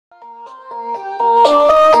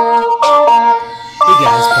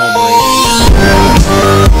guys, Palmer.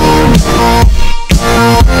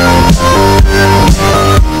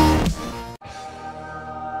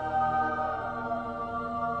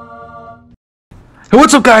 Hey,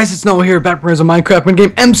 what's up, guys? It's Noah here, back from Minecraft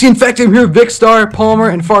Minigame. MC Infected. I'm here with Vic Star, Palmer,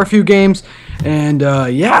 and Far Few Games. And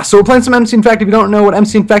yeah, so we're playing some MC Infected. If you don't know what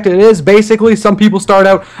MC Infected is, basically some people start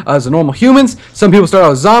out as normal humans, some people start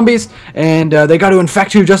out as zombies, and they got to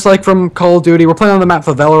infect you just like from Call of Duty. We're playing on the map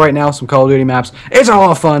Favela right now, some Call of Duty maps. It's a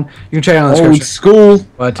lot of fun. You can check it out in the description. Old school.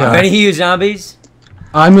 But Are any of you zombies?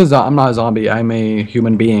 I'm not a zombie. I'm a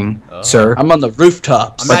human being, sir. I'm on the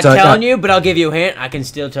rooftops. I'm not telling you, but I'll give you a hint. I can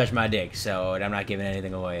still touch my dick, so I'm not giving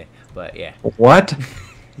anything away. But yeah. What?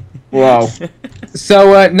 Wow.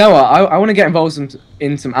 So Noah, I want to get involved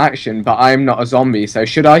in some action, but I'm not a zombie. So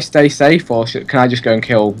should I stay safe, or can I just go and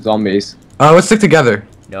kill zombies? Let's stick together.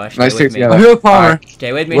 No, stay with me. I'm here with Palmer. Right.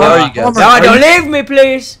 Stay with me. Where No, are you guys? No, don't leave me,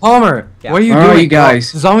 please. Palmer, Yeah. what are you Where doing? are you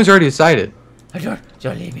guys? The zombies already decided.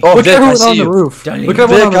 Don't leave me. Oh, Look Vic, at I everyone see on the you. roof. Don't leave Look me. at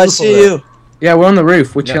everyone on Vic, the I roof see over there. you. Yeah, we're on the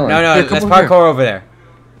roof. We're chilling. No, Here, come let's over here. parkour over there.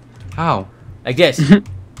 How? Like this.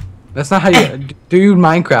 That's not how you do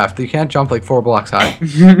Minecraft. You can't jump like 4 blocks high.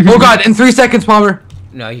 Oh god, in 3 seconds, Palmer.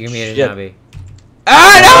 No, you're gonna be a Shit. zombie.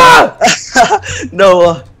 Ah,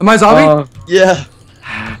 Noah. Am I a zombie? Yeah.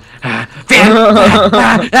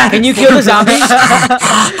 no! Can you kill the zombies?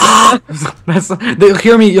 They'll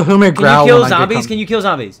hear me. You'll hear me Can growl. you kill when I get zombies? come- Can you kill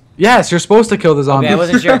zombies? Yes, you're supposed to kill the zombies. Okay, I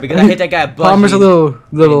wasn't sure because I hit that guy. Palmer's a die.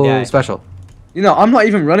 little special. You know, I'm not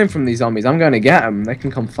even running from these zombies. I'm going to get them. They can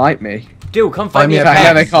come fight me. Dude, come fight me me at a PAX.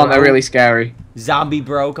 Yeah, they can't. They're really scary. Zombie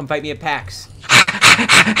bro, come fight me at PAX.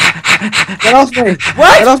 Get off me!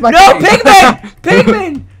 What? Get off my No, face. Pigman!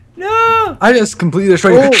 Pigman! No! I just completely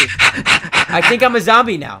destroyed. I think I'm a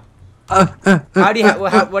zombie now. How do you?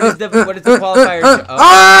 What is the qualifier?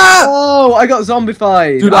 Ah! Oh, I got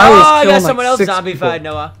zombified. Dude, Oh, I was I killing, got someone like, else 6 zombified, people.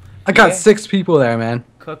 Noah. I got Yeah. 6 people there, man.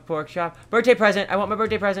 Cook pork chop. Birthday present. I want my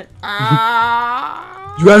birthday present.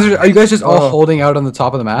 Ah. Are you guys just all Oh. holding out on the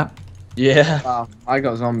top of the map? Yeah. Wow, I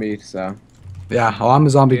got zombied, so. Yeah. Oh, I'm a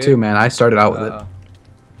zombie Dude. too, man. I started out with it. Uh-oh.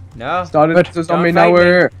 No. Started But- as a Don't zombie, fight now me.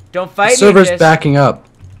 we're... Don't fight Server's me. Server's backing up.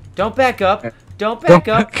 Don't back up. Don't Don't back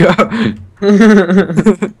up. back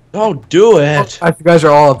up. Don't do it. You guys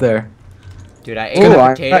are all up there. Dude, I ate Ooh, a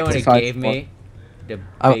I'm potato and it rectified gave me the big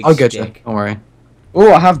I'll get you. stick. Don't worry.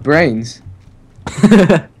 Oh, I have brains.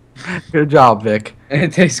 Good job, Vic.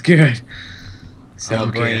 It tastes good. So I'll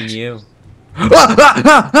brain good. you. Oh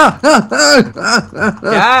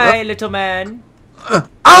Die, little man.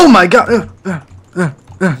 my god!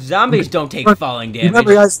 Zombies don't take falling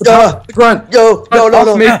Remember, damage. guys, run! Yo, no, no, Oh, no.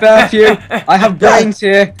 no. Me, Matthew. I have brains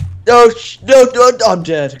here. No, no, I'm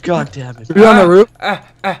dead. God damn it. Be on the roof.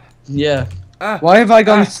 Yeah. Why have I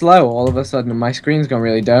gone slow all of a sudden? My screen's gone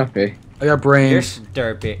really derpy. I got You're brains.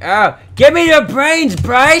 derpy. Oh, give me your brains,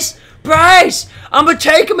 Bryce! Bryce! I'm gonna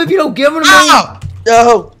take them if you don't give them to me! Ow!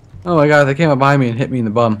 No. Oh my god, they came up behind me and hit me in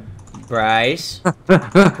the bum. Bryce?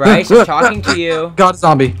 Bryce, I'm talking to you. God,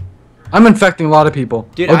 zombie. I'm infecting a lot of people.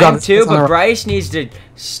 Dude, oh, God, I'm too, it's on but the- Bryce needs to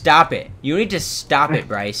stop it. You need to stop it,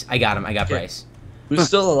 Bryce. I got him. I got Bryce. Who's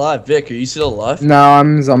still alive? Vic, are you still alive? No,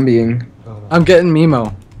 I'm zombieing. I'm getting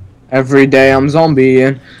Mimo. Every day I'm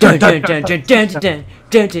zombieing. Dun, dun, dun, dun, dun, dun, dun,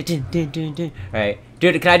 dun, dun, dun, dun, dun. Alright.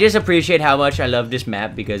 Dude, can I just appreciate how much I love this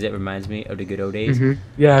map because it reminds me of the good old days?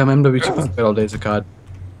 Yeah, I'm MW2 for the good old days of COD.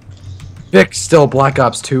 Vic's still Black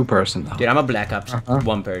Ops 2 person though. Dude, I'm a Black Ops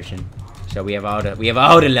 1 person. So we have all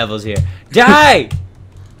the levels here. Die!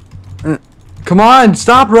 Come on,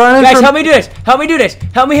 stop running. Guys, from- help me do this. Help me do this.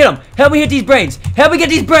 Help me hit them. Help me hit these brains. Help me get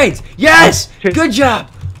these brains. Yes! Good job.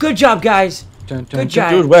 Good job, guys. Dun, dun, Good dun.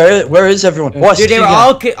 job. Dude, where is everyone? What? Dude, they were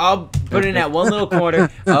all put in that one little corner.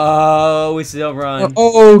 Oh, we still run.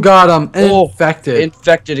 Oh god, I'm Oh, infected.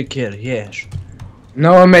 Infected a kid, yes.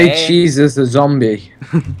 Noah made Hey. cheese as a zombie.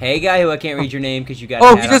 Hey, guy who I can't read your name because you got.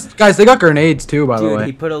 Oh, a hat he on. just guys, they got grenades too, by the Dude, way.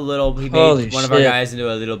 he put a little. He Holy made one of our shit. guys into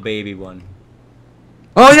a little baby one.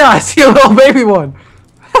 Oh yeah, I see a little baby one.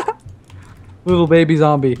 Little baby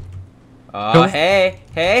zombie. Oh, Cool. hey.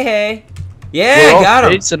 We're Yeah, all got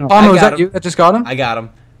him. facing him. Palmer, was got that him. you that just got him? I got him.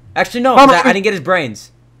 Actually, no, Oh, 'cause no. I didn't get his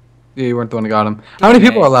brains. Yeah, you weren't the one that got him. How many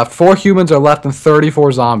people Okay. are left? 4 humans are left and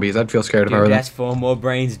 34 zombies. I'd feel scared if I were Dude, them. that's 4 more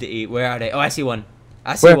brains to eat. Where are they? Oh, I see one.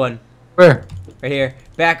 I see Where? one. Where? Right here.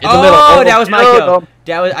 Back. In the Oh, middle. Oh, that was my no, kill. no.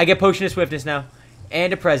 That was. I get potion of swiftness now,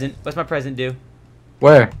 and a present. What's my present do?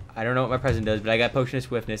 Where? I don't know what my present does, but I got potion of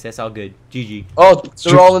swiftness. That's all good. GG. Oh,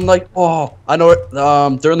 they're all in like, oh, I know it.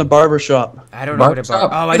 They're in the barber shop. I don't know what a Barber bar.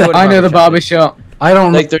 shop? Oh, I know what a I know the barber barber is. shop. I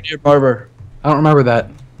don't. Like, they're near barber. I don't remember that.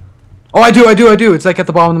 Oh, I do. It's like at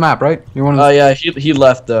the bottom of the map, right? You're one of Oh those. yeah, he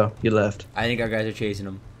left though. He left. I think our guys are chasing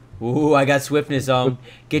him. Ooh, I got swiftness on.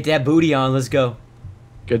 Get that booty on. Let's go.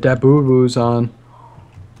 Get that boo-boos on.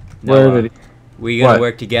 Noah, Where did he? we gonna What?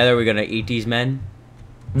 work together. We're gonna eat these men.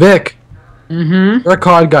 Vic, Mm-hmm. you're a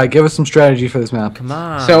COD guy. Give us some strategy for this map. Come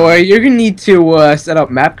on. So you're gonna need to set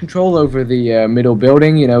up map control over the middle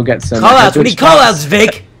building. You know, get some. Call outs. We need call outs, shots.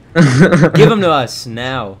 Vic. Give them to us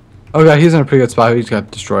now. Oh god, he's in a pretty good spot. He just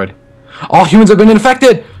got destroyed. All humans have been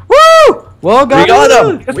infected. Woo! Well, guys, We got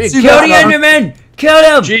him. let's We see Kill that. the Enderman. Kill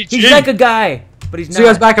him. GG. He's like a guy, but he's not. See you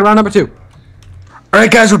guys back at round number 2.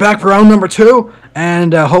 Alright guys, we're back for round number 2.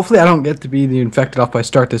 And hopefully I don't get to be the infected off by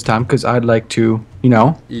start this time. Because I'd like to, you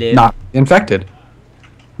know, Live. not be infected.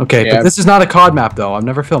 Okay, Yeah. but this is not a COD map though. I've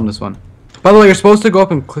never filmed this one. By the way, you're supposed to go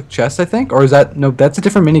up and click chests, I think? Or is that... No, that's a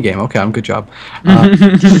different minigame. Okay, good job.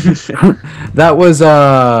 That was,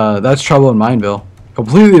 that's Trouble in Mineville.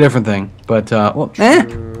 Completely different thing. But, well,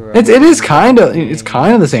 it is kind of... It's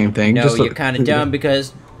kind of the same thing. No, just you're kind of dumb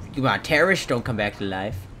because terrorists don't come back to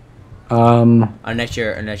life unless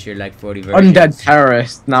you're like 40 versions. Undead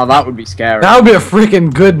terrorist. Now that would be scary. That would be a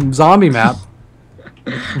freaking good zombie map.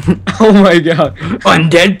 Oh my god.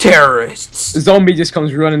 Undead terrorists. The zombie just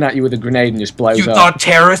comes running at you with a grenade and just blows You up. thought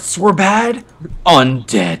terrorists were bad?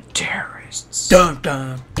 Undead terrorists. Dun,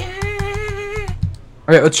 dun.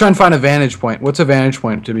 Alright, let's try and find a vantage point. What's a vantage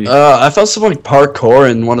point to be? I found some like parkour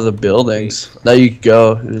in one of the buildings that you could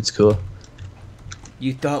go, and it's cool.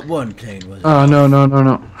 You thought one plane was. Oh,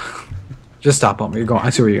 no. Just stop, Bummer. You're going. I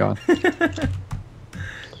see where you're going.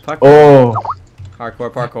 Parkour. Oh,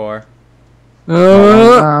 Parkour.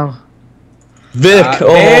 Wow. Vic.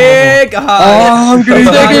 Big I'm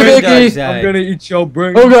gonna Vicky, Vicky. I'm gonna eat your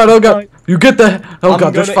brain. Oh god. You get the... Oh I'm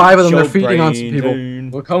god, there's gonna 5 of eat them. They're your feeding on some people.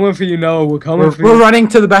 brain. We're coming for you, Noah. We're coming for We're you. running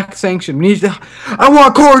to the back sanction. We need to... I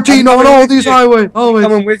want quarantine on all these highways. Always.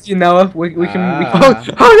 Coming with you, Noah. We can Oh, Ah.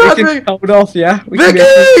 oh we god, can hold off, yeah. We can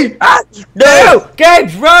get- Vicky! Ah, No! Gabe,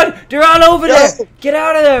 run! They're all over there! Get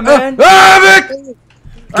out of there, man! Vic!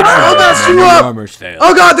 I'll mess you up! Armor's failed.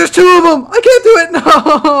 Oh god, there's 2 of them! I can't do it!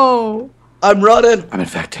 No! I'm running. I'm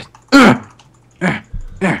infected.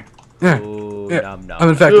 Ooh, Yeah, nom, nom, I'm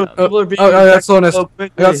infected. nom, nom. People are being I got infected slowness. so I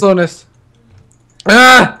quickly. got slowness.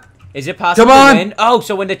 Ah! Is it possible Come on! to win? Oh,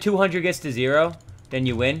 so when the 200 gets to 0, then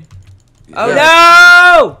you win? Oh,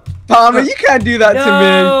 no! Palmer, you can't do that to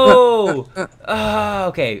No! Oh,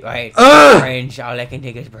 okay, right. Range, all I can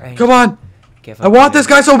take is brain. Come on! Careful, I want this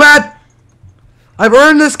guy so bad! I've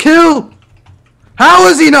earned this kill! How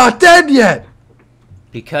is he not dead yet?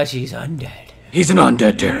 Because he's undead. He's an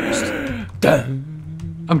undead terrorist.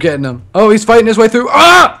 Dun. I'm getting him. Oh, he's fighting his way through.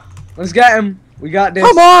 Ah! me. Let's get him. We got this.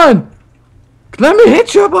 Come on! Let me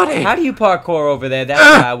hit you, buddy! How do you parkour over there? That's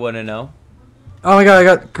what I want to know. Oh my god, I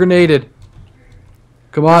got grenaded.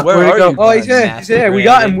 Come on, Where where'd he are go? you? Oh, he's here. He's here. We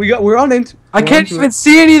got him. We're on him. I We're can't onto even it.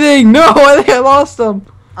 see anything! No, I think I lost him.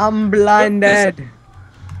 I'm blinded.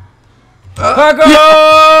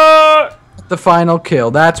 Parkour! The final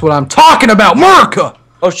kill. That's what I'm talking about, America!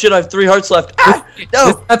 Oh shit! I have 3 hearts left. Ah,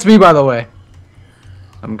 no. That's me, by the way.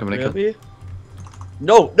 I'm coming to kill. Really?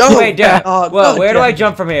 No, no. Wait, Dad. Oh, Well, no, where do Dad. I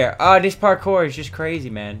jump from here? Oh, this parkour is just crazy,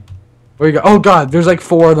 man. Where you go? Oh god, there's like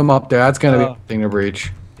 4 of them up there. That's gonna be Oh. a thing to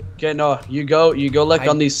breach. Okay, no. You go like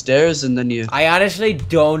on these stairs, and then you. I honestly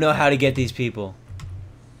don't know how to get these people.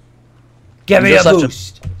 Get me a just have to-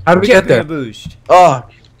 boost. How do we Get get me a there? boost. Oh,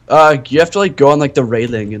 you have to like go on like the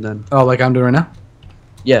railing, and then Oh, like I'm doing right now?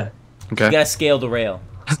 yeah. Okay. You gotta scale the rail.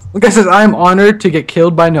 The guy says, I'm honored to get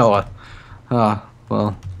killed by Noah. Ah,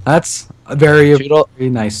 well, that's very, Toodle, very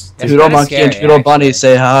nice. That's Toodle kinda Monkey and scary, Toodle Bunny actually.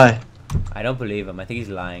 say hi. I don't believe him. I think he's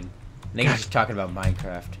lying. I think he's just talking about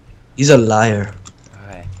Minecraft. He's a liar.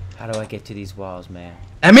 Alright, how do I get to these walls, man?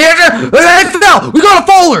 And me, I fell! We got a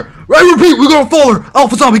faller! I repeat, we got a faller!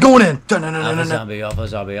 Alpha zombie going in! Alpha zombie, alpha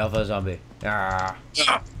zombie, alpha zombie. Ah.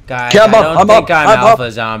 Guys, Okay, I I'm up, don't I'm think up, I'm I'm up.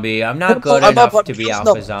 alpha zombie. I'm not good I'm enough up, to be no.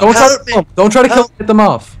 alpha zombie. Don't try Help to, me. don't try to kill, Help. get them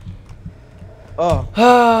off. Oh.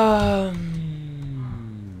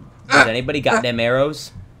 Has anybody got them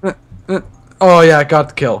arrows? Oh yeah, got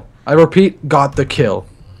the kill. I repeat, got the kill.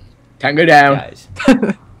 Can't go down. Guys.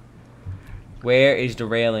 Where is the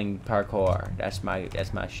railing parkour? That's my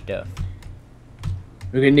stuff.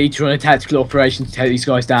 We're gonna need to run a tactical operation to take these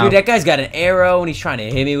guys down. Dude, that guy's got an arrow and he's trying to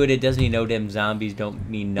hit me with it. Doesn't he know them zombies don't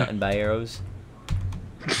mean nothing by arrows?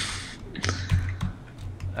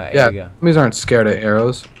 Alright, Yeah, here we go. zombies aren't scared of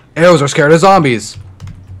arrows. Arrows are scared of zombies.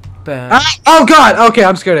 Bam. Ah, oh god! Okay,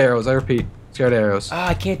 I'm scared of arrows. I repeat, scared of arrows. Ah,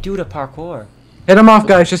 I can't do the parkour. Hit them off,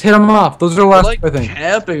 guys. Just hit them off. Those are the They're last like I think.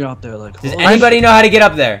 camping out there, like. Does holy anybody know how to get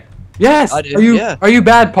up there? Yes. I did, Are you yeah. are you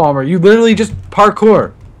bad, Palmer? You literally just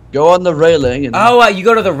parkour. Go on the railing and Oh, you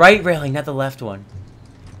go to the right railing, not the left one.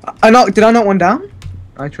 Did I knock one down?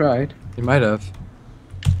 I tried. You might have.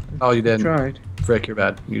 Oh, you I didn't. tried. Frick, you're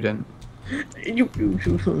bad. You didn't.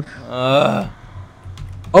 Uh,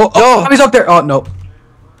 Oh, he's up there. Oh, no.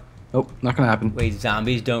 Nope, not gonna happen. wait,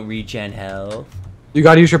 zombies don't regen health. You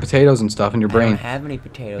gotta use your potatoes and stuff in your I brain. don't have any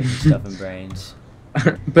potatoes and stuff in brains.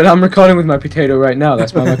 But I'm recording with my potato right now.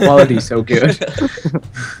 That's why my quality's so good.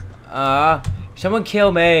 Someone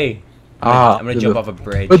kill me. Ah, I'm gonna jump off a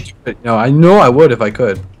bridge. But, no, I know I would if I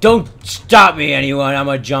could. Don't stop me, anyone. I'm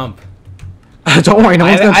gonna jump. Don't worry, no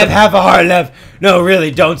one's gonna I have half a heart left. No,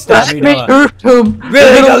 really, don't stop me, Let me Noah. hurt him.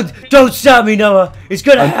 Really, don't stop me, Noah. It's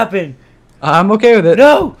gonna happen. I'm okay with it.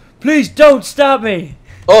 No, please don't stop me.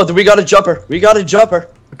 oh, we got a jumper. We got a jumper.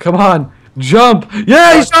 Come on, jump!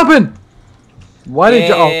 Yeah, he's jumping. Why did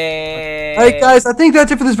you? Oh. Alright guys, I think that's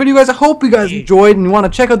it for this video, guys. I hope you guys enjoyed and you want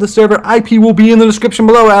to check out the server. IP will be in the description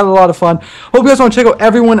below. I had a lot of fun. Hope you guys want to check out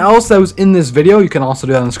everyone else that was in this video. You can also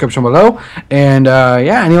do that in the description below. And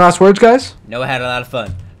yeah, any last words, guys? Noah had a lot of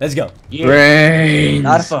fun. Let's go. Brains.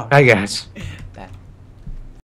 Not fun. Bye, guys.